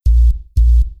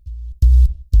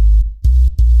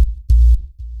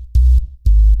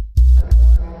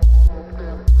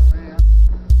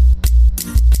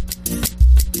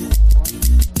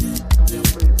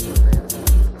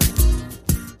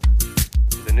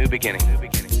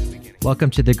Welcome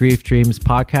to the Grief Dreams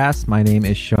podcast. My name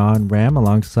is Sean Ram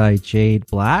alongside Jade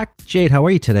Black. Jade, how are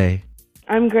you today?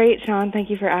 I'm great, Sean. Thank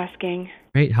you for asking.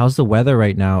 Great. How's the weather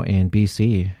right now in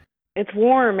BC? It's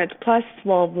warm. It's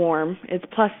warm. It's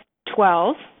plus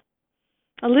 12.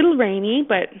 A little rainy,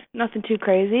 but nothing too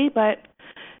crazy, but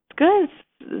it's good.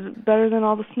 It's better than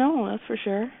all the snow, that's for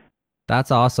sure.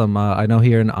 That's awesome. I know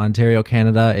here in Ontario,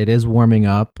 Canada, it is warming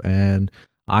up and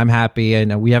I'm happy.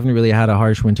 And we haven't really had a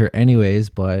harsh winter anyways,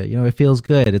 but it feels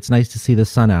good. It's nice to see the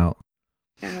sun out.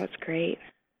 Yeah, that's great.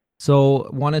 So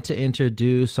wanted to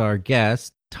introduce our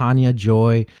guest, Tanya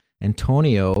Joy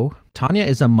Antonio. Tanya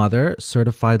is a mother,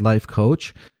 certified life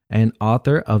coach, and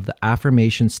author of The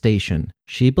Affirmation Station.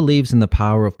 She believes in the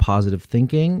power of positive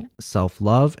thinking,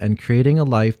 self-love, and creating a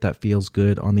life that feels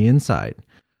good on the inside.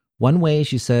 One way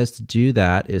she says to do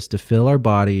that is to fill our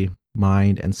body,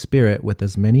 mind, and spirit with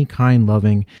as many kind,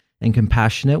 loving, and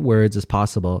compassionate words as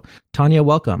possible. Tanya,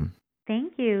 welcome.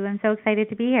 Thank you. I'm so excited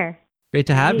to be here. Great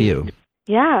to have you.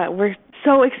 Yeah, we're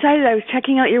so excited. I was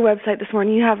checking out your website this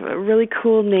morning. You have a really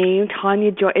cool name,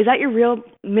 Tanya Joy. Is that your real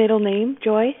middle name,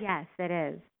 Joy? Yes, it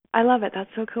is. I love it. That's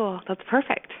so cool. That's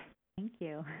perfect. Thank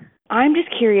you. I'm just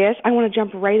curious. I want to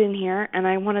jump right in here, and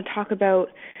I want to talk about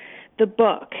the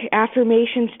book,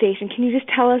 Affirmation Station. Can you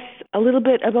just tell us a little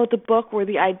bit about the book, where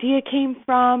the idea came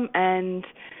from, and,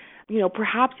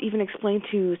 perhaps even explain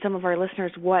to some of our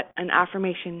listeners what an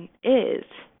affirmation is?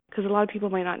 Because a lot of people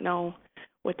might not know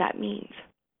what that means.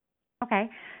 Okay.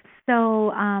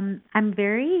 So I'm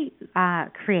very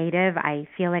creative. I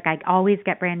feel like I always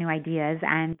get brand new ideas.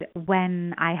 And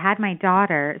when I had my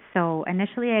daughter, so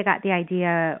initially I got the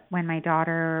idea when my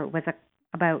daughter was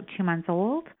about 2 months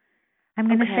old, I'm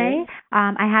going to say.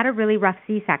 I had a really rough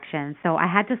C-section, so I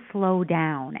had to slow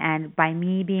down. And by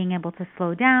me being able to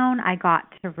slow down, I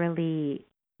got to really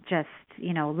just,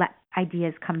 let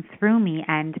ideas come through me.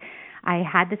 And I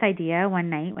had this idea one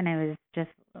night when I was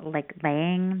just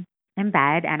laying in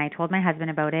bed, and I told my husband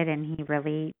about it, and he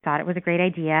really thought it was a great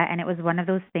idea. And it was one of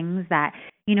those things that,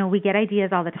 we get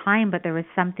ideas all the time, but there was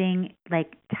something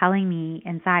telling me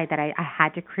inside that I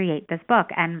had to create this book.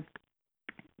 And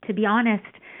to be honest,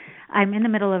 I'm in the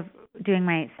middle of doing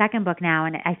my second book now,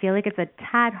 and I feel like it's a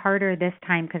tad harder this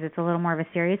time because it's a little more of a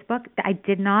serious book. I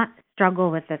did not struggle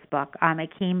with this book. It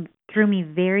came through me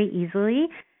very easily.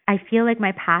 I feel like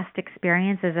my past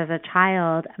experiences as a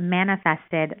child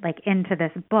manifested into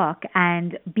this book,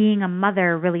 and being a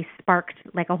mother really sparked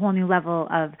a whole new level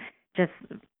of just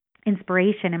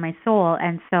inspiration in my soul.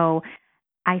 And so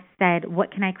I said,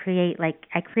 what can I create?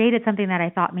 I created something that I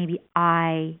thought maybe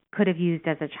I could have used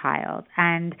as a child.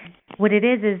 And what it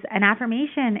is an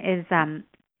affirmation is,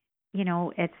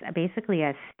 it's basically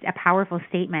a powerful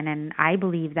statement. And I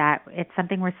believe that it's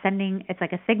something it's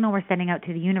like a signal we're sending out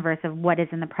to the universe of what is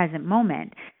in the present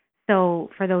moment. So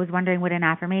for those wondering what an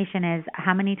affirmation is,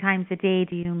 how many times a day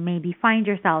do you maybe find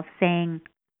yourself saying,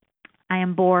 I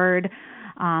am bored,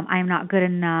 I am not good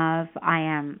enough, I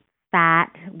am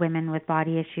fat, women with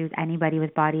body issues, anybody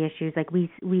with body issues.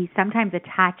 We sometimes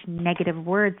attach negative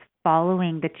words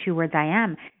following the two words I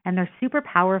am, and they're super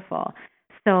powerful.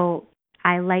 So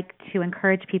I like to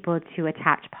encourage people to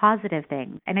attach positive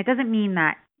things. And it doesn't mean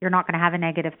that you're not going to have a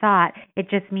negative thought. It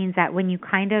just means that when you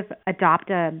kind of adopt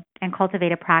and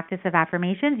cultivate a practice of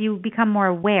affirmations, you become more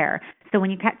aware. So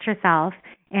when you catch yourself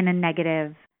in a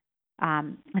negative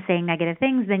saying negative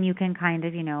things, then you can kind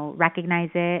of, recognize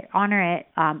it, honor it,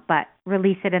 but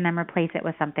release it and then replace it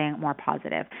with something more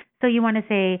positive. So you want to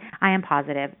say, I am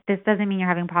positive. This doesn't mean you're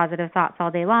having positive thoughts all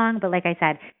day long, but like I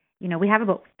said, we have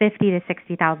about 50 to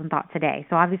 60,000 thoughts a day.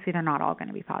 So obviously they're not all going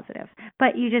to be positive,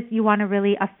 but you want to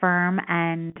really affirm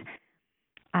and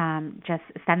just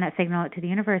send that signal to the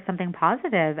universe, something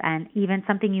positive, and even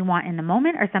something you want in the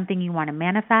moment or something you want to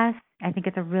manifest. I think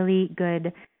it's a really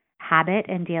good habit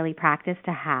and daily practice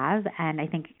to have. And I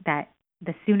think that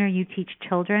the sooner you teach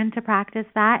children to practice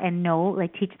that and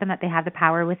teach them that they have the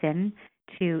power within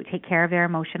to take care of their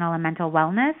emotional and mental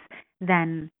wellness,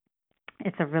 then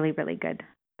it's a really, really good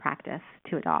practice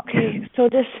to adopt. Okay, so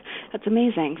that's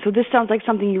amazing. So this sounds like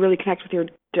something you really connect with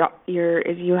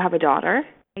you have a daughter?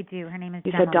 I do. Her name is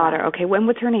You Gemma said daughter. Love. Okay,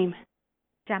 what's her name?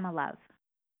 Gemma Love.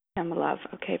 Gemma Love.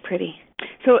 Okay, pretty.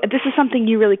 So this is something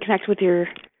you really connect with your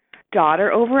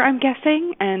daughter over, I'm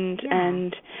guessing, and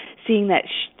seeing that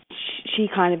she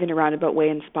kind of in a roundabout way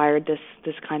inspired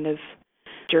this kind of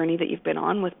journey that you've been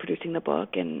on with producing the book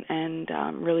and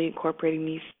really incorporating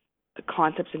these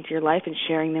concepts into your life and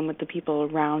sharing them with the people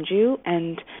around you.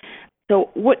 And so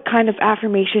what kind of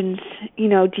affirmations,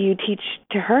 do you teach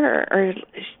to her or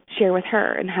share with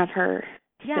her and have her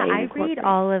I read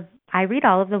all of I read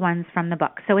all of the ones from the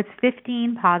book. So it's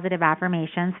 15 positive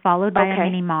affirmations followed by a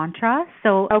mini mantra.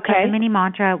 So the mini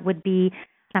mantra would be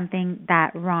something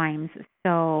that rhymes.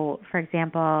 So, for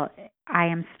example, I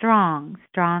am strong,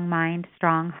 strong mind,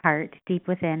 strong heart, deep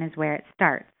within is where it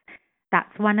starts.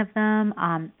 That's one of them.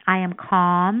 I am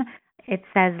calm. It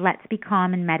says, let's be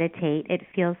calm and meditate. It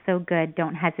feels so good.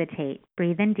 Don't hesitate.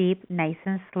 Breathe in deep, nice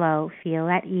and slow. Feel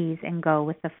at ease and go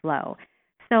with the flow.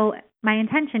 So my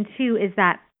intention, too, is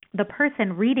that the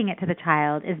person reading it to the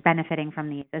child is benefiting from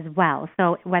these as well.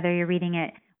 So whether you're reading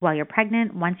it while you're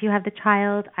pregnant, once you have the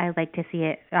child, I like to see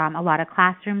it. A lot of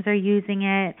classrooms are using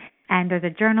it, and there's a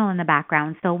journal in the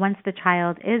background. So once the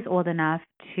child is old enough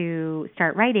to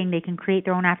start writing, they can create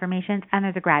their own affirmations, and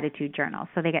there's a gratitude journal,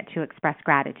 so they get to express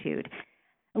gratitude.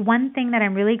 One thing that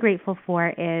I'm really grateful for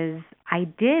is I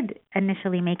did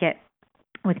initially make it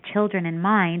with children in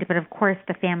mind, but of course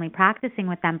the family practicing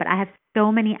with them, but I have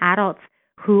so many adults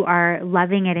who are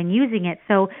loving it and using it.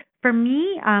 So for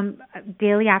me,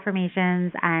 daily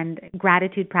affirmations and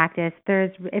gratitude practice,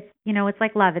 it's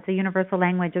like love. It's a universal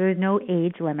language. There's no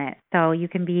age limit. So you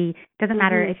can be, doesn't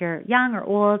matter if you're young or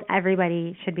old,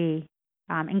 everybody should be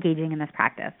engaging in this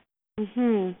practice.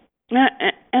 Mm-hmm.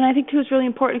 And I think, too, it's really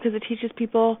important because it teaches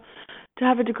people to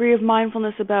have a degree of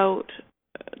mindfulness about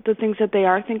the things that they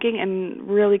are thinking and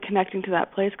really connecting to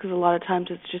that place, because a lot of times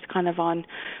it's just kind of on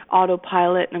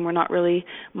autopilot and we're not really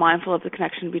mindful of the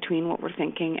connection between what we're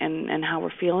thinking and how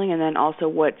we're feeling, and then also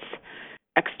what's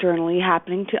externally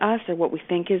happening to us or what we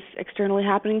think is externally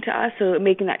happening to us. So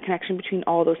making that connection between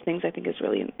all those things I think is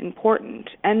really important.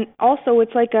 And also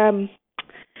it's like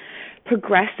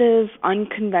progressive,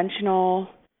 unconventional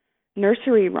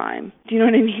nursery rhyme. Do you know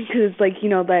what I mean? Because it's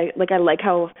like, I like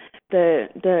how the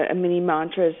mini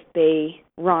mantras, they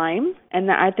rhyme, and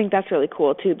I think that's really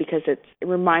cool too, because it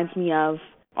reminds me of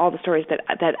all the stories that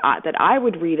I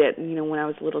would read it, when I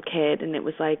was a little kid, and it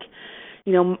was like,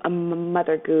 a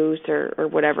Mother Goose or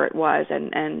whatever it was,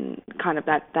 and kind of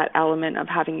that element of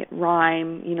having it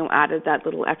rhyme, added that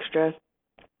little extra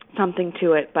something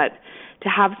to it. But to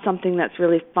have something that's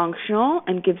really functional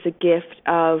and gives a gift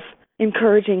of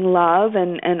encouraging love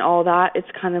and all that, it's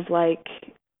kind of like,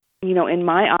 in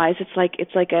my eyes, it's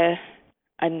like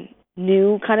a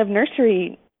new kind of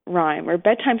nursery rhyme or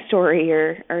bedtime story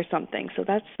or something. So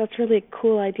that's really a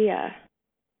cool idea.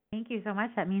 Thank you so much.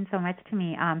 That means so much to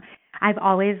me. I've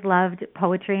always loved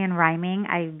poetry and rhyming.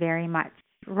 I very much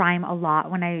rhyme a lot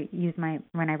when I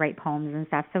write poems and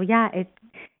stuff. So yeah, it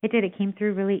did. It came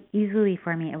through really easily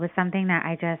for me. It was something that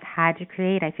I just had to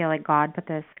create. I feel like God put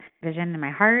this vision in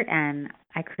my heart, and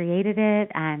I created it,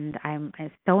 and I'm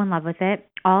so in love with it.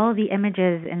 All the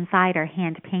images inside are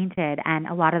hand painted, and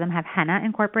a lot of them have henna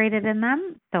incorporated in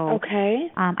them. So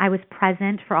I was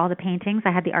present for all the paintings.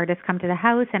 I had the artist come to the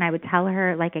house, and I would tell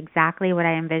her like exactly what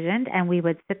I envisioned, and we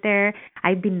would sit there.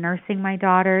 I'd be nursing my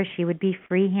daughter. She would be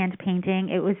freehand painting.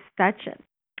 It was such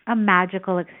a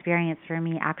magical experience for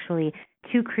me actually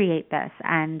to create this,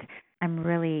 and I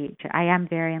am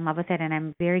very in love with it, and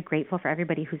I'm very grateful for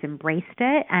everybody who's embraced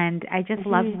it. And I just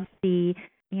love to see,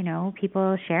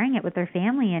 people sharing it with their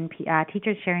family and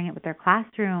teachers sharing it with their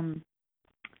classroom.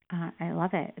 I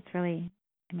love it. It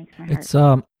makes my heart. It's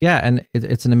and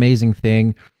it's an amazing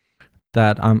thing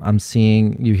that I'm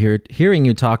seeing hearing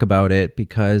you talk about it,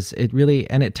 because it really,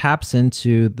 and it taps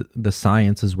into the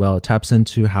science as well. It taps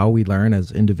into how we learn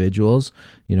as individuals.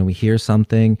 We hear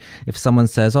something, if someone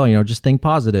says, just think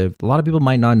positive, a lot of people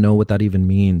might not know what that even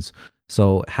means.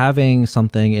 So having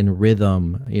something in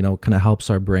rhythm, kind of helps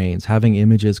our brains. Having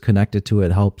images connected to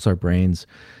it helps our brains.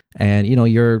 And,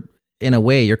 you're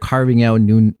carving out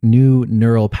new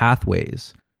neural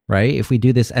pathways, right? If we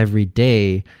do this every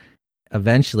day,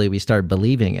 eventually we start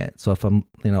believing it. So if I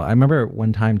remember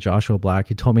one time Joshua Black,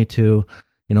 he told me to,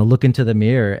 look into the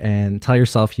mirror and tell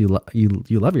yourself you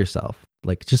love yourself.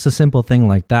 Like just a simple thing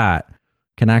like that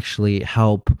can actually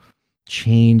help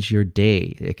change your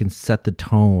day. It can set the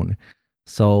tone.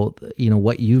 So,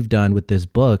 what you've done with this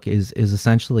book is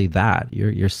essentially that.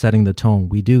 You're setting the tone.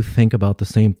 We do think about the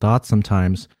same thoughts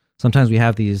sometimes. Sometimes we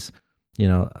have these,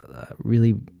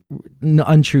 really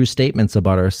untrue statements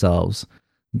about ourselves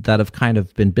that have kind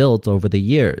of been built over the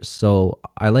years. So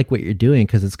I like what you're doing,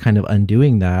 because it's kind of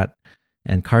undoing that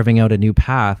and carving out a new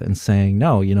path and saying,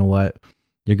 no, you know what?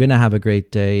 You're going to have a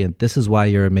great day, and this is why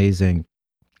you're amazing,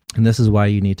 and this is why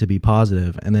you need to be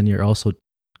positive. And then you're also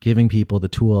giving people the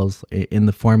tools in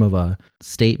the form of a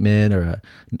statement or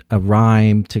a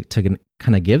rhyme to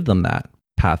kind of give them that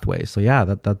pathway. So yeah,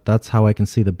 that's how I can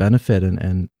see the benefit,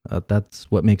 and that's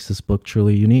what makes this book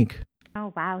truly unique.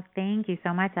 Oh, wow. Thank you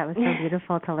so much. That was so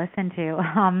beautiful to listen to.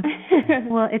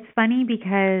 Well, it's funny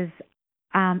because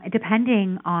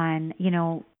Depending on,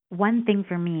 one thing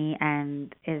for me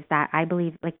and is that I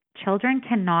believe like children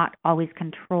cannot always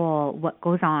control what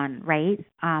goes on, right?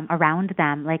 Around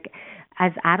them. Like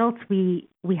as adults we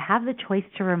have the choice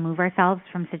to remove ourselves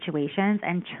from situations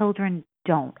and children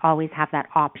don't always have that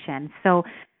option. So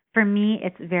for me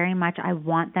it's very much I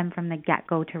want them from the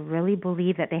get-go to really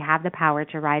believe that they have the power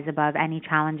to rise above any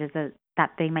challenges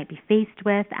that they might be faced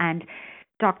with. And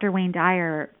Dr. Wayne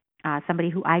Dyer, somebody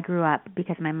who I grew up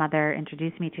because my mother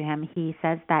introduced me to him, he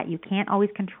says that you can't always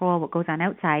control what goes on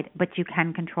outside, but you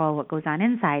can control what goes on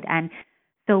inside. And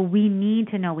so we need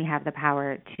to know we have the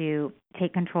power to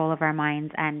take control of our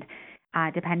minds. And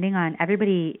depending on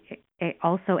everybody, it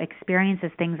also experiences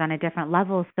things on a different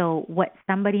level. So what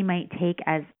somebody might take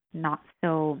as not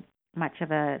so much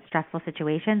of a stressful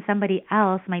situation, somebody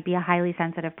else might be a highly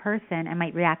sensitive person and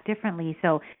might react differently.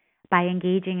 So by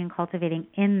engaging and cultivating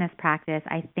in this practice,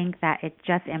 I think that it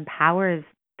just empowers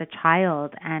the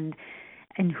child and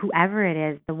whoever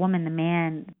it is, the woman, the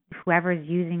man, whoever is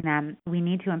using them, we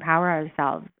need to empower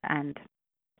ourselves and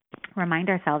remind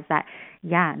ourselves that,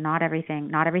 not every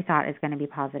thought is going to be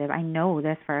positive. I know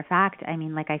this for a fact. I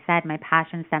mean, like I said, my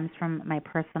passion stems from my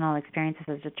personal experiences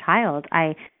as a child.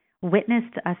 I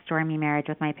witnessed a stormy marriage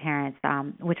with my parents,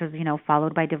 which was,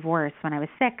 followed by divorce when I was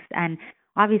 6. And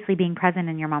obviously being present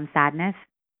in your mom's sadness,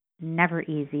 never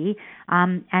easy.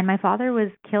 And my father was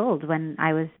killed when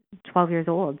I was 12 years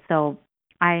old. So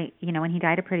and he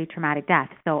died a pretty traumatic death.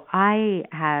 So I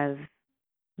have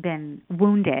been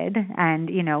wounded and,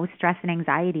 stress and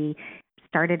anxiety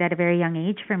started at a very young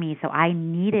age for me. So I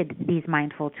needed these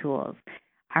mindful tools.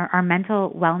 Our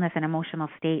mental wellness and emotional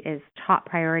state is top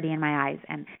priority in my eyes.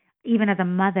 And even as a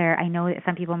mother, I know that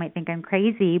some people might think I'm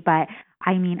crazy, but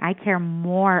I mean, I care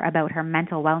more about her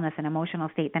mental wellness and emotional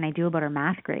state than I do about her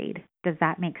math grade. Does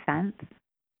that make sense?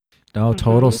 No,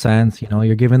 total sense.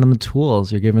 You're giving them the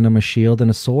tools. You're giving them a shield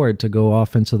and a sword to go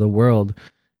off into the world.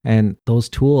 And those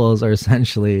tools are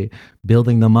essentially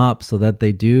building them up so that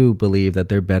they do believe that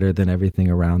they're better than everything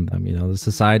around them. The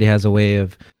society has a way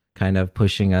of kind of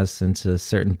pushing us into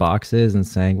certain boxes and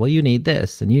saying, well, you need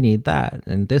this and you need that,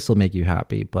 and this will make you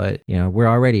happy. But, we're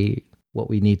already what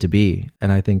we need to be.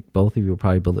 And I think both of you will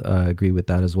probably agree with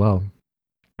that as well.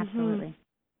 Absolutely.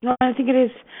 No, I think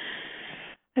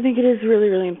it is really,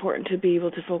 really important to be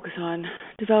able to focus on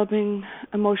developing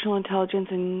emotional intelligence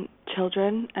in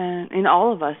children and in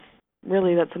all of us.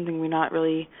 Really, that's something we're not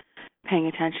really paying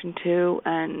attention to.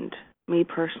 And me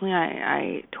personally,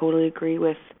 I totally agree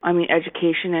with,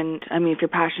 education. And if you're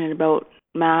passionate about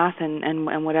math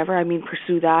and whatever,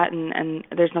 pursue that. And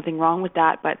there's nothing wrong with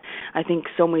that. But I think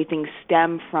so many things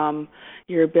stem from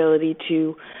your ability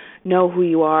to know who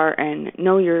you are and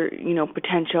know your,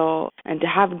 potential, and to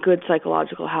have good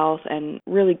psychological health and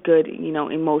really good,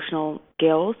 emotional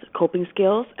skills, coping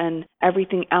skills, and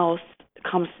everything else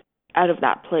comes out of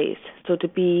that place. So to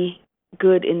be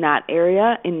good in that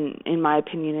area, in my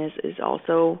opinion, is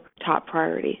also top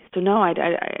priority. So no,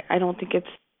 I don't think it's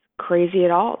crazy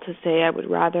at all to say I would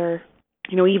rather,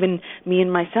 even me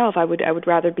and myself, I would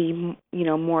rather be,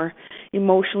 more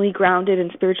emotionally grounded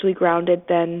and spiritually grounded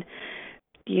than,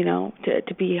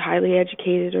 to be highly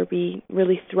educated or be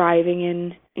really thriving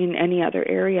in any other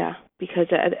area. Because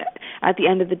at the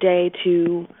end of the day,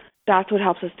 that's what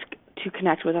helps us to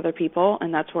connect with other people,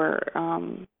 and that's where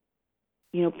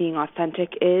being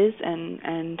authentic is,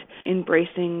 and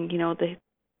embracing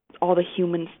all the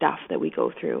human stuff that we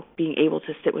go through, being able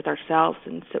to sit with ourselves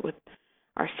and sit with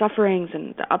our sufferings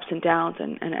and the ups and downs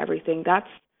and everything. That's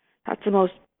the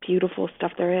most beautiful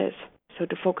stuff there is. So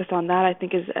to focus on that, I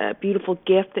think, is a beautiful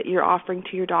gift that you're offering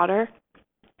to your daughter,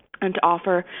 and to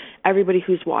offer everybody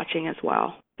who's watching as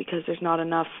well, because there's not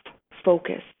enough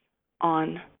focus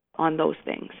on those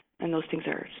things, and those things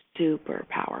are super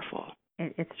powerful.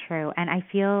 It's true. And I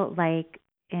feel like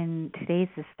in today's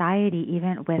society,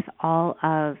 even with all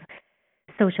of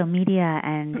social media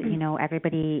and,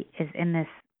 everybody is in this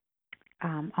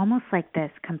almost like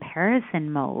this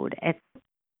comparison mode. It's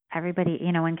everybody,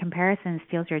 when comparison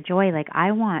steals your joy, like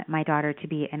I want my daughter to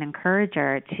be an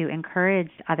encourager, to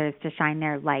encourage others to shine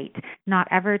their light, not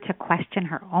ever to question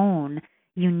her own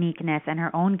uniqueness and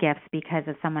her own gifts because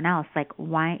of someone else. Like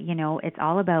why, it's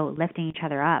all about lifting each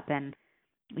other up. And,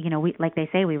 we, like they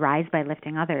say, we rise by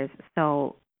lifting others.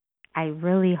 So I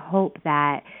really hope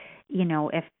that,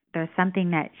 if there's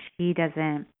something that she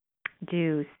doesn't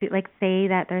do, like say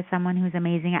that there's someone who's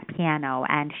amazing at piano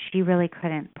and she really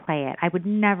couldn't play it, I would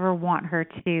never want her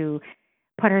to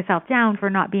put herself down for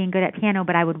not being good at piano,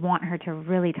 but I would want her to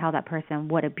really tell that person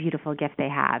what a beautiful gift they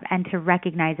have and to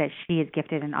recognize that she is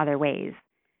gifted in other ways.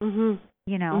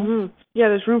 you know, Yeah,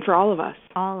 there's room for all of us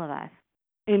all of us.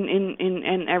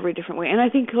 in every different way. And I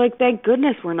think, like, thank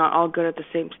goodness we're not all good at the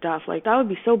same stuff. Like, that would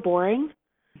be so boring.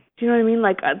 Do you know what I mean?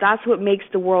 Like, that's what makes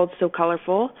the world so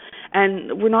colorful.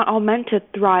 And we're not all meant to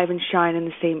thrive and shine in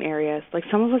the same areas. Like,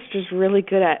 some of us are just really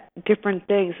good at different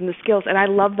things and the skills. And I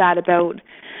love that about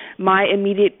my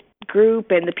immediate group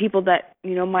and the people that,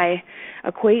 you know, my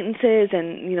acquaintances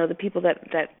and, you know, the people that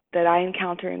I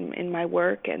encounter in my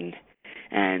work and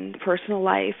personal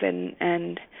life.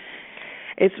 And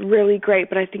it's really great.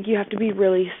 But I think you have to be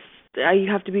really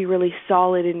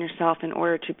solid in yourself in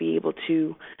order to be able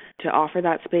to offer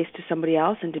that space to somebody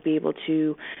else and to be able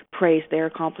to praise their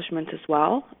accomplishments as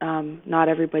well. Not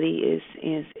everybody is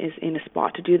in a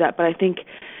spot to do that, but I think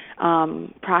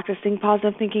practicing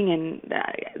positive thinking and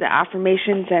the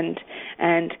affirmations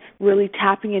and really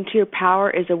tapping into your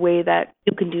power is a way that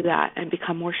you can do that and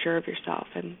become more sure of yourself.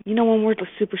 And you know, when we're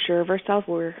super sure of ourselves,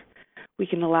 we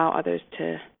can allow others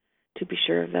to be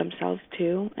sure of themselves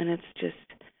too, and it's just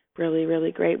really,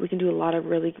 really great. We can do a lot of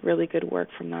really, really good work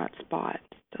from that spot.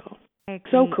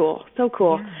 So cool.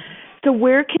 Yeah. So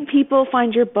where can people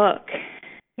find your book?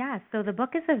 Yeah, so the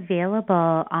book is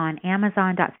available on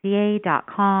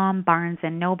Amazon.ca.com,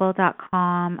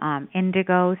 BarnesandNoble.com,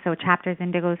 Indigo. So Chapters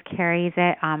Indigos carries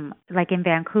it. Like in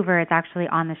Vancouver, it's actually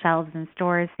on the shelves in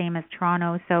stores, same as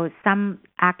Toronto. So some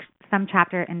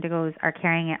Chapter Indigos are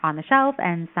carrying it on the shelf,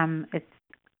 and some is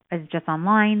just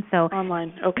online. So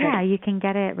online, okay. Yeah, you can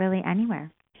get it really anywhere.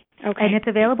 Okay. And it's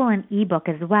available in ebook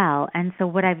as well. And so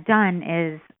what I've done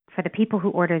is, for the people who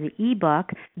order the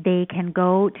ebook, they can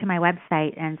go to my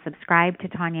website and subscribe to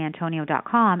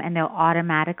TanyaAntonio.com, and they'll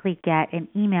automatically get an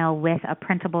email with a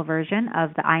printable version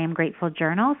of the I Am Grateful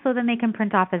journal, so then they can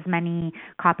print off as many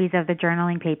copies of the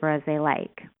journaling paper as they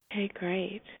like. Okay,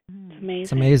 great. It's amazing.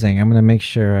 It's amazing. I'm going to make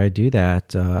sure I do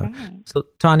that. So,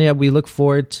 Tanya, we look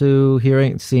forward to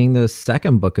seeing the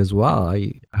second book as well.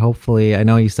 I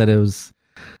know you said it was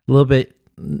a little bit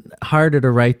harder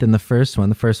to write than the first one.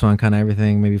 The first one, kind of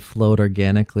everything maybe flowed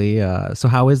organically. So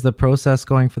how is the process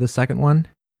going for the second one?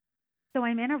 So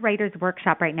I'm in a writer's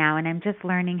workshop right now, and I'm just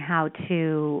learning how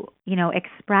to,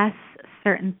 express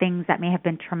certain things that may have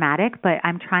been traumatic, but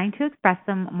I'm trying to express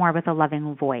them more with a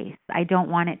loving voice. I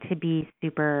don't want it to be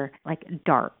super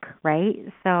dark, right?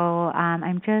 So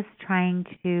I'm just trying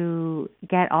to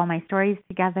get all my stories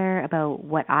together about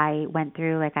what I went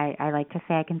through. Like I like to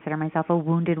say, I consider myself a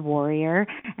wounded warrior,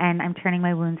 and I'm turning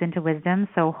my wounds into wisdom.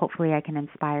 So hopefully I can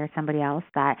inspire somebody else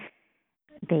that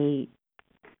they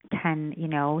can,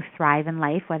 thrive in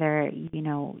life, whether,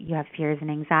 you have fears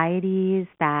and anxieties,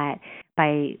 that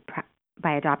by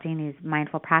adopting these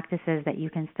mindful practices that you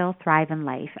can still thrive in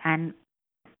life. And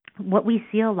what we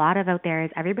see a lot of out there is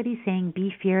everybody saying,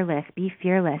 be fearless, be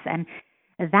fearless. And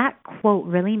that quote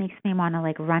really makes me want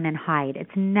to run and hide. It's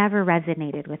never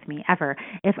resonated with me ever.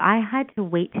 If I had to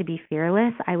wait to be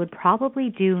fearless, I would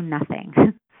probably do nothing.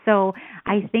 So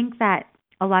I think that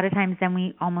a lot of times then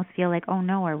we almost feel like, oh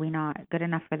no, are we not good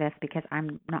enough for this because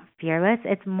I'm not fearless?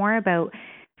 It's more about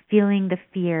feeling the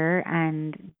fear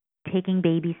and taking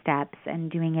baby steps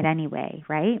and doing it anyway,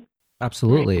 right?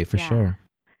 Absolutely, for sure.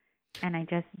 And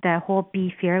the whole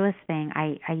be fearless thing,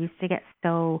 I used to get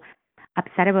so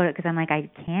upset about it because I'm like, I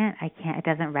can't, it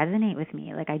doesn't resonate with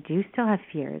me. I do still have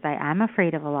fears. I am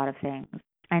afraid of a lot of things.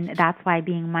 And that's why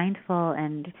being mindful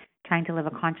and trying to live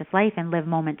a conscious life and live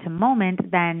moment to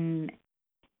moment, then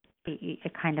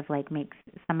it kind of makes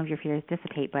some of your fears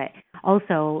dissipate, but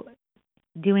also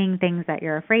doing things that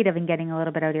you're afraid of and getting a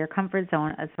little bit out of your comfort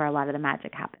zone is where a lot of the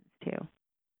magic happens too.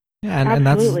 Yeah, and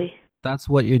that's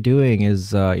what you're doing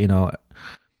is,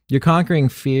 you're conquering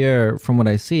fear, from what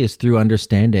I see, is through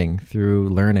understanding, through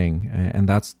learning. And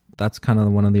that's kind of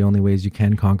one of the only ways you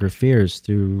can conquer fears,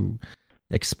 through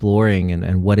exploring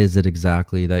and what is it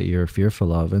exactly that you're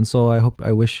fearful of. And so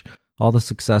I wish all the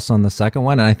success on the second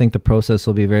one. And I think the process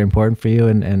will be very important for you.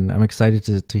 And I'm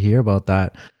excited to hear about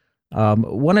that.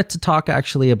 Wanted to talk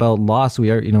actually about loss.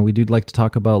 We do like to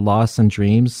talk about loss and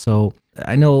dreams. So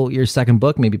I know your second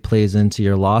book maybe plays into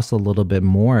your loss a little bit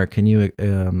more. Can you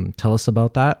tell us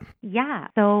about that? Yeah.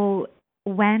 So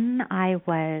when I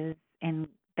was in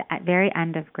the very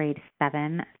end of grade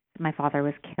 7, my father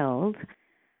was killed.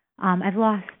 I've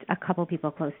lost a couple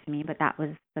people close to me, but that was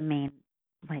the main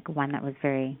one that was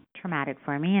very traumatic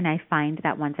for me. And I find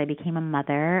that once I became a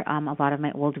mother, a lot of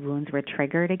my old wounds were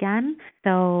triggered again.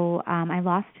 So I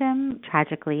lost him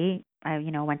tragically. I,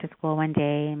 went to school one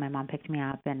day and my mom picked me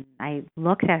up, and I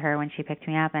looked at her when she picked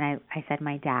me up and I said,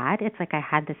 my dad. It's like I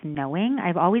had this knowing.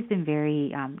 I've always been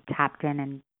very tapped in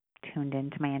and tuned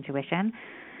into my intuition.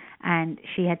 And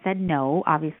she had said no.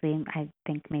 Obviously, I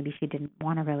think maybe she didn't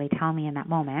want to really tell me in that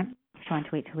moment. She wanted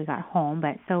to wait till we got home.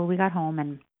 But so we got home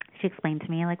and she explained to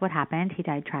me like what happened. He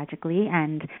died tragically.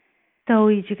 And so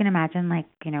as you can imagine, like,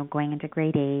 going into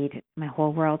grade 8, my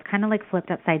whole world kind of like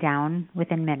flipped upside down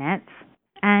within minutes.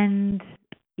 And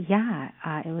yeah,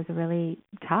 it was really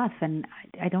tough. And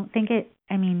I don't think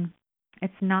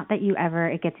it's not that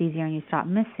it gets easier and you stop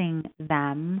missing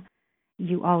them.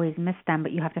 You always miss them,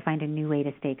 but you have to find a new way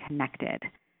to stay connected.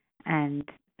 And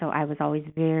so I was always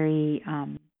very,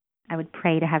 I would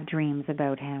pray to have dreams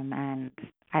about him, and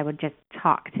I would just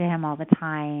talk to him all the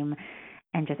time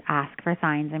and just ask for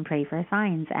signs and pray for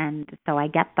signs. And so I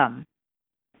get them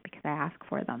because I ask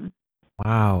for them.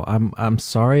 Wow, I'm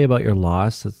sorry about your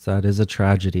loss. That is a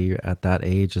tragedy at that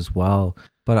age as well.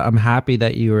 But I'm happy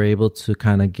that you were able to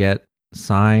kind of get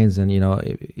signs and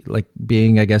like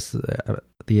being, I guess,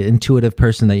 the intuitive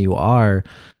person that you are,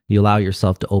 you allow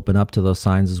yourself to open up to those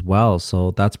signs as well.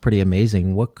 So that's pretty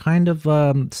amazing. What kind of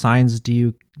signs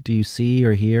do you see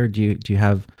or hear? Do you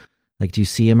have, like, do you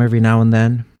see them every now and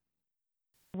then?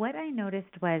 What I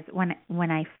noticed was when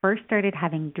I first started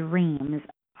having dreams,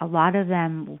 a lot of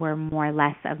them were more or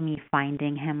less of me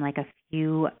finding him. Like a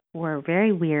few were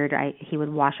very weird. He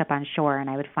would wash up on shore and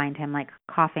I would find him like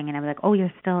coughing and I was like, "Oh,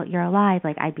 you're alive."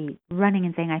 Like I'd be running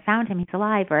and saying, "I found him, he's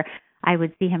alive." Or I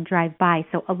would see him drive by.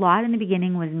 So a lot in the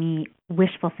beginning was me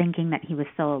wishful thinking that he was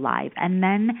still alive. And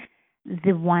then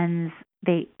the ones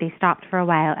they stopped for a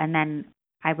while, and then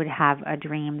I would have a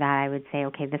dream that I would say,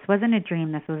 "Okay, this wasn't a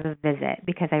dream, this was a visit,"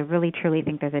 because I really truly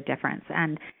think there's a difference.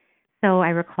 And so I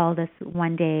recall this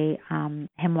one day,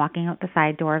 him walking out the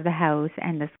side door of the house,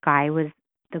 and the sky was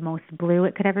the most blue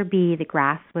it could ever be. The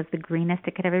grass was the greenest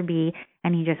it could ever be.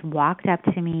 And he just walked up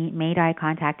to me, made eye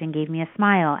contact, and gave me a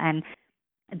smile. And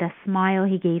the smile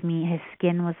he gave me, his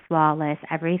skin was flawless.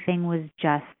 Everything was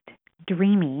just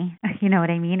dreamy. You know what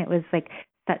I mean? It was like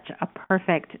such a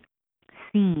perfect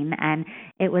scene, and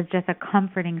it was just a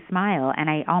comforting smile. And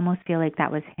I almost feel like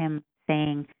that was him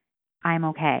saying, "I'm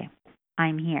okay.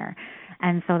 I'm here."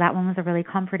 And so that one was a really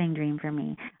comforting dream for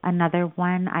me. Another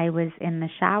one, I was in the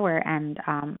shower and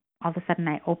all of a sudden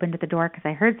I opened the door because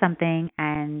I heard something,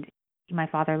 and my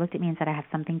father looked at me and said, "I have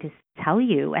something to tell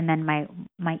you." And then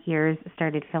my ears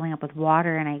started filling up with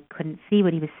water and I couldn't see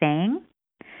what he was saying.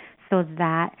 So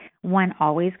that one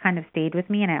always kind of stayed with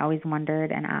me, and I always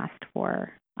wondered and asked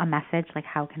for a message, like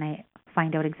how can I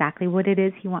find out exactly what it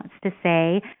is he wants to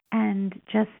say. And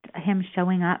just him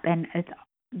showing up, and it's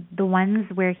the ones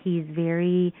where he's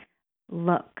very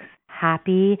looks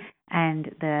happy and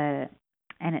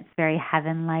it's very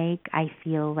heaven like. I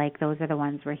feel like those are the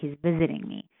ones where he's visiting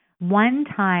me. One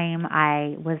time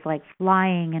I was like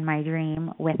flying in my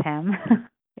dream with him.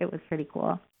 It was pretty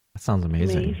cool. That sounds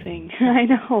amazing. Amazing. I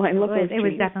know. I love those It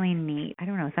was dreams. definitely neat. I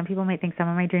don't know. Some people might think some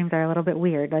of my dreams are a little bit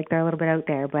weird, like they're a little bit out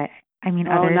there, but I mean,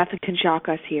 Oh, others. nothing can shock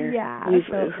us here. Yeah, We've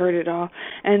so heard it all.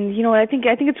 And I think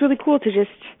it's really cool to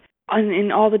just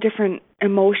in all the different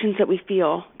emotions that we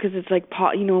feel, because it's like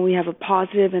we have a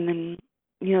positive and then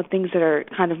things that are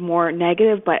kind of more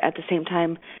negative but at the same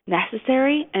time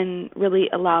necessary, and really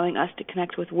allowing us to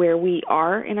connect with where we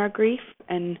are in our grief.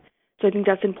 And so I think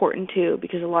that's important too,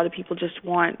 because a lot of people just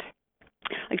want,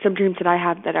 like, some dreams that I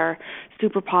have that are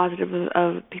super positive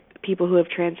of people who have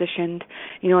transitioned,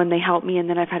 and they help me, and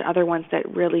then I've had other ones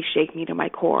that really shake me to my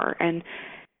core. And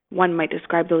one might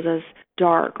describe those as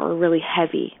dark or really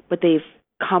heavy, but they've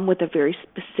come with a very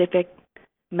specific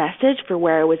message for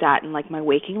where I was at in like my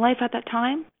waking life at that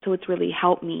time. So it's really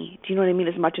helped me. Do you know what I mean?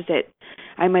 As much as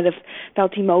I might have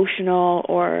felt emotional,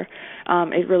 or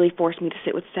it really forced me to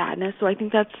sit with sadness. So I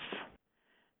think that's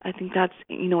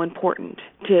important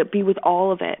to be with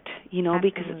all of it.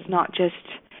 Because it's not just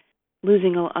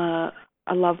losing a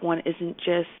loved one. Isn't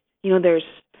just there's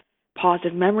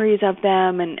positive memories of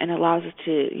them, and allows us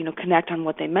to connect on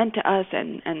what they meant to us,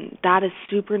 and that is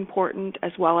super important,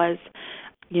 as well as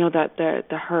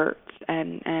the hurts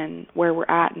and where we're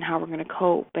at and how we're going to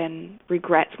cope, and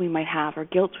regrets we might have or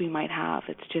guilt we might have.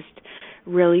 It's just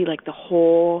really like the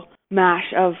whole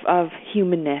mash of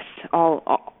humanness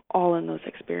all in those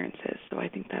experiences. So I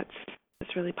think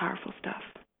that's really powerful stuff.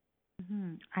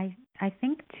 Mm-hmm. I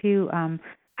think too.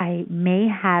 I may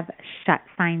have shut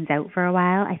signs out for a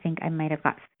while. I think I might have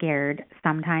got scared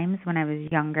sometimes when I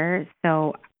was younger.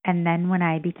 So, and then when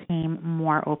I became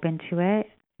more open to it,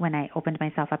 when I opened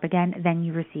myself up again, then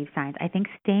you receive signs. I think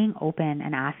staying open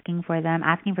and asking for them,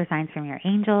 asking for signs from your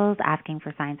angels, asking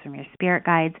for signs from your spirit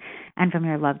guides and from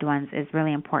your loved ones is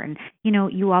really important.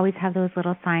 You always have those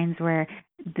little signs where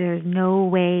there's no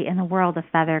way in the world a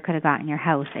feather could have gotten in your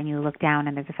house, and you look down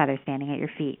and there's a feather standing at your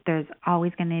feet. There's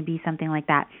always going to be something like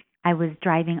that. I was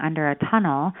driving under a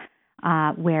tunnel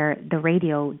where the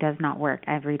radio does not work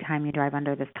every time you drive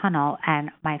under this tunnel.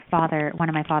 And one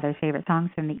of my father's favorite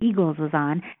songs from the Eagles was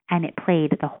on, and it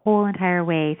played the whole entire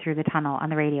way through the tunnel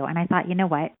on the radio. And I thought, you know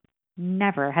what?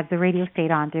 Never has the radio stayed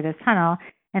on through this tunnel.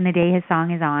 And the day his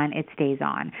song is on, it stays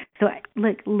on. So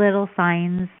little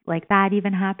signs like that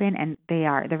even happen, and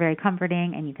they're very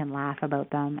comforting, and you can laugh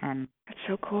about them. And that's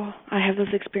so cool. I have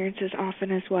those experiences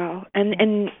often as well.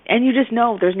 And you just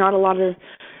know there's not a lot of,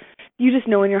 you just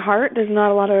know in your heart there's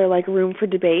not a lot of like room for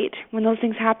debate when those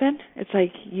things happen. It's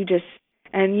like you just,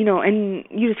 and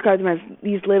you describe them as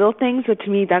these little things, but to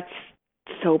me that's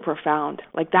so profound.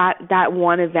 Like that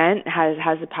one event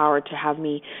has the power to have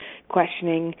me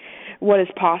questioning what is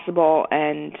possible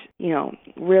and,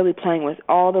 really playing with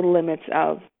all the limits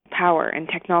of power and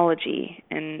technology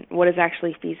and what is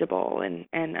actually feasible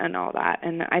and all that.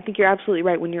 And I think you're absolutely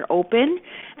right. When you're open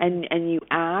and you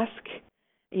ask,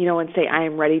 and say, I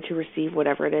am ready to receive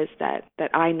whatever it is that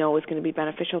I know is going to be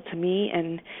beneficial to me,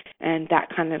 and that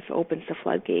kind of opens the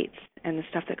floodgates, and the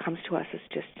stuff that comes to us is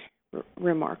just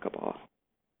remarkable.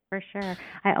 For sure.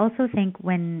 I also think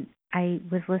when I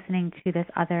was listening to this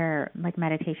other like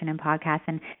meditation and podcast,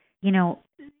 and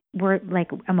we're like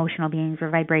emotional beings, we're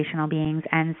vibrational beings,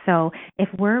 and so if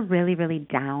we're really, really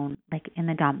down, like in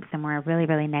the dumps, and we're really,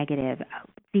 really negative,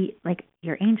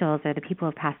 your angels or the people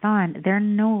who have passed on, they're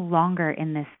no longer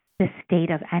in this state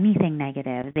of anything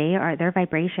negative. Their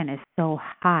vibration is so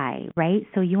high, right?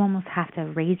 So you almost have to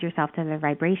raise yourself to their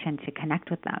vibration to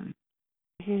connect with them.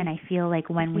 And I feel like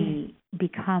when we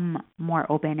become more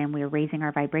open and we're raising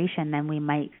our vibration, then we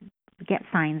might get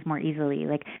signs more easily.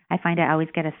 Like I find I always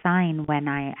get a sign when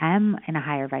I am in a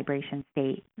higher vibration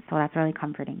state. So that's really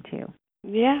comforting too.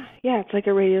 Yeah, it's like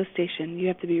a radio station. You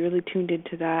have to be really tuned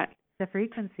into that. The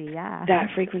frequency, yeah. That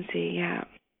frequency, yeah.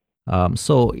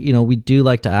 So, we do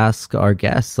like to ask our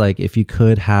guests, like, if you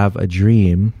could have a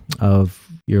dream of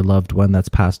your loved one that's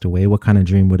passed away, what kind of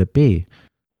dream would it be?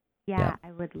 Yeah,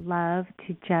 I would love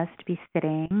to just be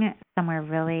sitting somewhere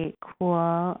really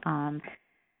cool.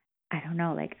 I don't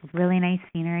know, like really nice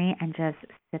scenery, and just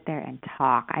sit there and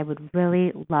talk. I would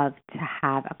really love to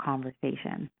have a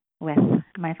conversation with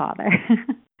my father.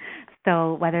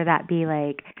 So whether that be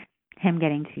like him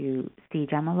getting to see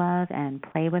Gemma Love and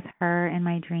play with her in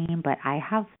my dream, but I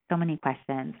have so many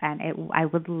questions, and I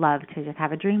would love to just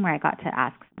have a dream where I got to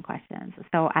ask some questions.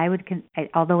 So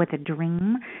although it's a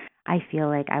dream, I feel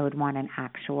like I would want an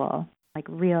actual, like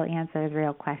real answers,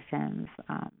 real questions.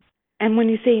 And when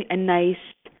you say a nice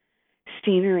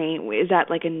scenery, is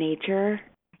that like a nature?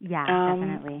 Yeah,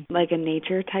 definitely. Like a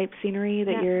nature type scenery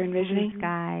that you're envisioning? Blue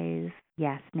skies.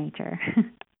 Yes, nature.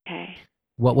 Okay.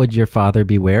 What would your father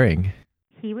be wearing?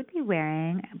 He would be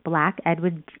wearing black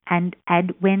Edwin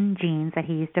jeans that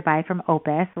he used to buy from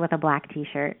Opus, with a black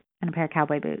T-shirt and a pair of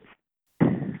cowboy boots.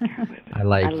 I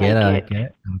like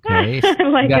it. Okay. I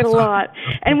like it a lot.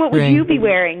 And what would you be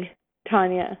wearing,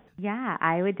 Tanya? Yeah,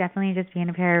 I would definitely just be in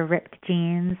a pair of ripped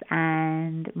jeans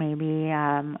and maybe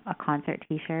a concert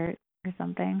T-shirt or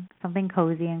something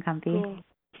cozy and comfy. Cool.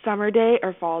 Summer day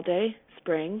or fall day?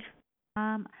 Spring?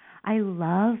 I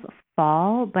love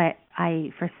fall, but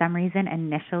for some reason,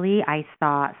 initially I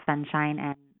saw sunshine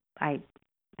and I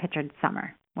pictured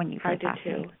summer when you first asked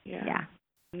me. Yeah.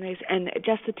 Nice. And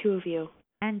just the two of you?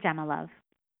 And Gemma Love.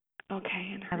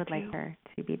 Okay, and her I would like her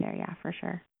to be there, yeah, for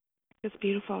sure. It's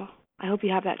beautiful. I hope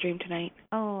you have that dream tonight.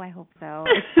 Oh, I hope so.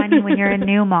 It's funny, when you're a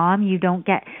new mom, you don't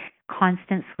get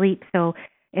constant sleep, so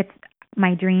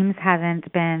my dreams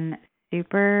haven't been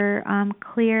super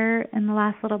clear in the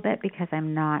last little bit because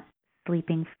I'm not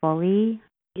sleeping fully.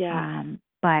 Yeah.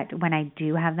 But when I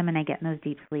do have them and I get in those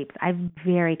deep sleeps, I'm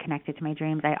very connected to my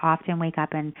dreams. I often wake up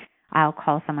and I'll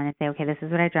call someone and say, okay, this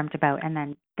is what I dreamt about, and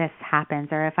then this happens.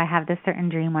 Or if I have this certain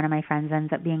dream, one of my friends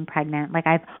ends up being pregnant. Like,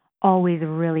 I've always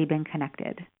really been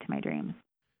connected to my dreams.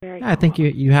 Very cool. I think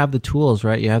you have the tools,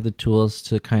 right? You have the tools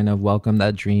to kind of welcome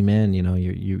that dream in.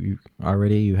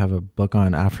 You have a book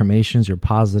on affirmations. You're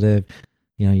positive.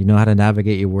 You know how to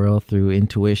navigate your world through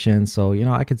intuition. So,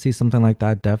 I could see something like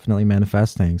that definitely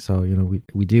manifesting. So,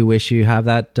 we do wish you have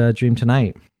that dream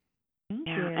tonight.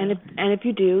 Yeah, and if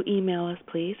you do, email us,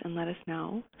 please, and let us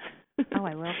know. Oh,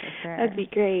 I will, for sure. That'd be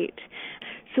great.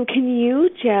 So can you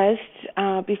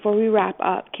just, before we wrap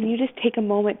up, can you just take a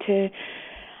moment to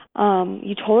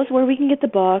You told us where we can get the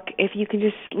book. If you can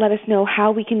just let us know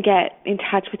how we can get in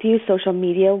touch with you, social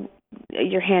media,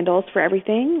 your handles for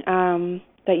everything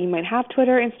that you might have,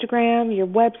 Twitter, Instagram, your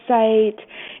website.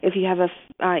 If you have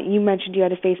you mentioned you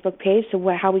had a Facebook page, so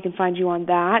how we can find you on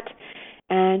that.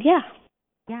 And yeah.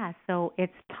 Yeah, so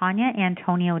it's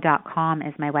TanyaAntonio.com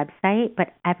is my website,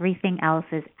 but everything else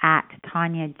is at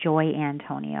Tania Joy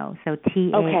Antonio. So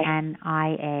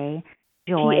TANIA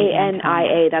Joy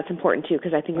TANIA. That's important too,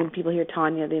 because I think when people hear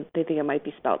Tanya, they think it might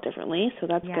be spelled differently. So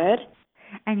that's good.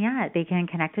 And yeah, they can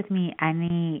connect with me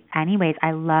any ways.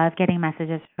 I love getting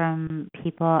messages from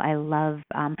people. I love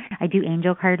I do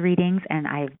angel card readings, and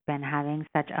I've been having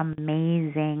such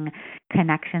amazing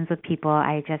connections with people.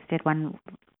 I just did one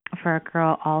for a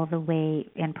girl all the way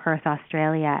in Perth,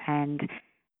 Australia, and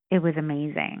it was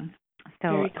amazing.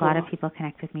 So a lot of people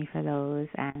connect with me for those,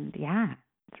 and yeah,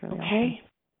 it's really awesome.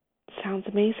 Sounds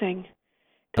amazing.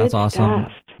 That's awesome.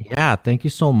 Yeah, thank you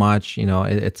so much. You know,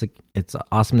 it's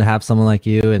awesome to have someone like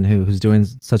you and who's doing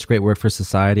such great work for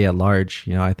society at large.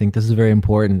 You know, I think this is very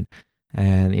important.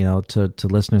 And you know, to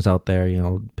listeners out there, you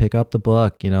know, pick up the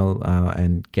book, you know,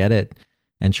 and get it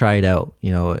and try it out.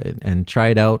 You know, and try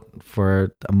it out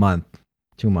for a month,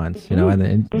 2 months. You know, and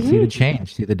then see the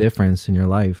change, see the difference in your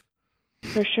life.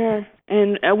 For sure.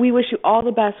 And we wish you all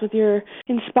the best with your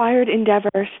inspired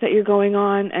endeavors that you're going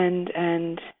on,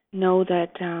 and know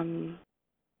that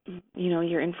you know,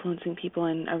 you're influencing people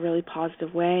in a really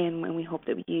positive way, and we hope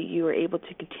that you are able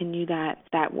to continue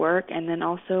that work, and then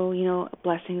also, you know,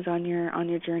 blessings on your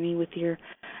journey with your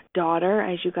daughter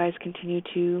as you guys continue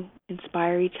to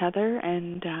inspire each other,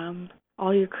 and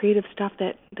all your creative stuff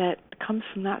that comes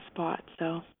from that spot.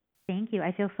 So thank you.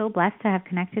 I feel so blessed to have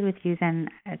connected with you, and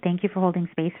thank you for holding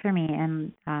space for me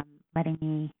and letting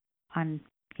me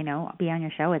be on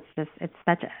your show. It's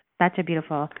such a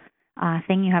beautiful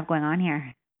thing you have going on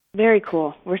here. Very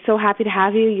cool. We're so happy to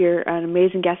have you. You're an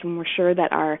amazing guest, and we're sure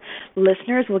that our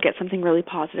listeners will get something really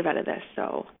positive out of this.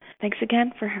 So thanks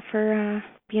again for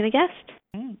being a guest.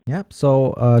 Yep.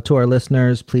 So to our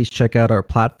listeners, please check out our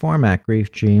platform at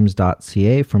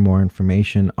griefdreams.ca for more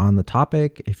information on the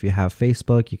topic. If you have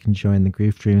Facebook, you can join the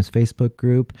Grief Dreams Facebook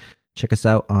group. Check us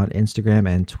out on Instagram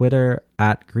and Twitter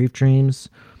at Grief Dreams.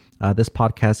 This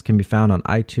podcast can be found on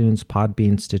iTunes,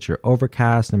 Podbean, Stitcher,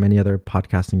 Overcast, and many other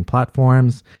podcasting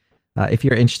platforms. If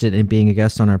you're interested in being a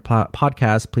guest on our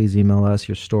podcast, please email us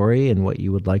your story and what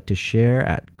you would like to share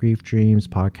at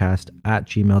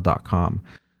griefdreamspodcast@gmail.com.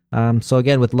 So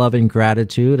again, with love and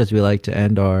gratitude, as we like to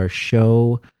end our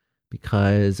show,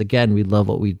 because again, we love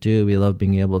what we do. We love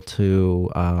being able to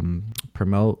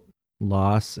promote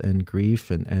loss and grief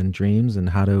and dreams, and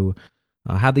how to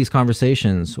have these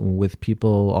conversations with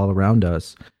people all around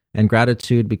us. And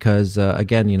gratitude because,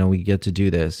 again, you know, we get to do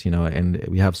this, you know, and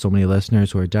we have so many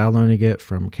listeners who are downloading it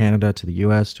from Canada to the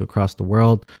US to across the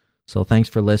world. So thanks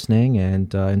for listening,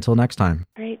 and until next time.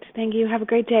 Great. Thank you. Have a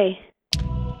great day.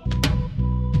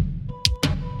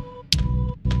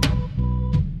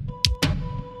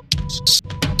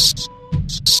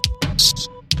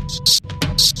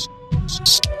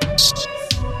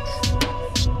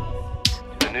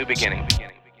 New beginning.